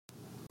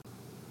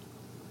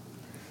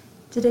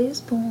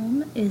Today's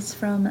poem is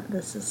from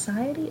the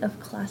Society of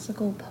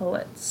Classical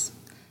Poets,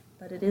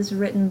 but it is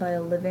written by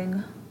a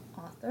living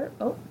author.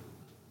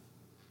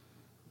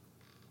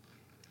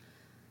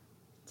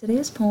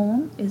 Today's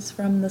poem is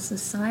from the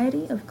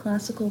Society of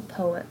Classical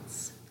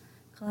Poets,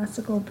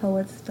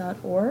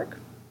 classicalpoets.org.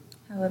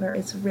 However,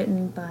 it's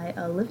written by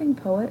a living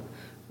poet,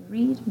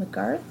 Reid,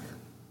 McGrath,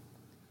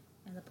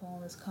 and the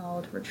poem is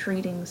called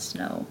Retreating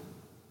Snow.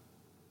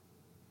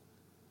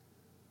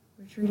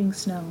 Retreating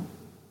snow.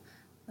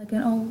 Like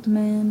an old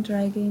man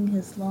dragging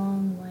his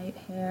long white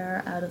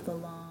hair out of the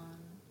lawn,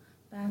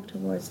 back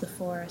towards the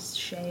forest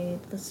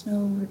shade, the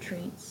snow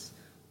retreats,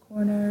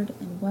 cornered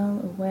and well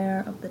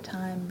aware of the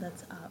time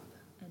that's up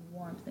and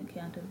warmth it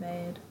can't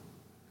evade.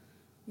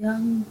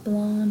 Young,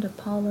 blonde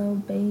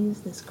Apollo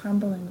bathes this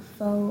crumbling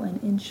foe,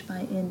 and inch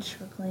by inch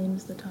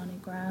reclaims the tawny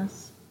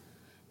grass.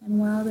 And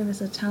while there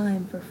is a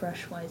time for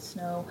fresh white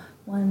snow,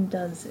 one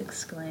does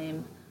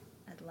exclaim,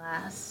 "At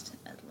last,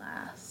 at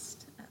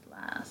last, at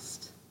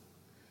last."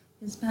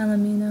 His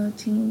Palomino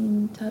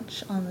team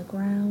touch on the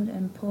ground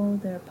and pull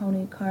their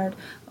pony cart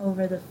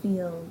over the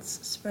fields,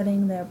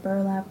 spreading their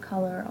burlap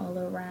color all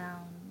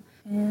around.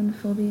 And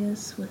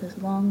Phoebus, with his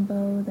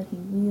longbow that he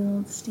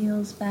wields,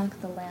 steals back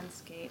the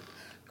landscape,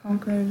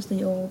 conquers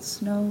the old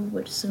snow,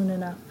 which soon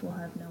enough will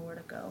have nowhere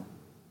to go.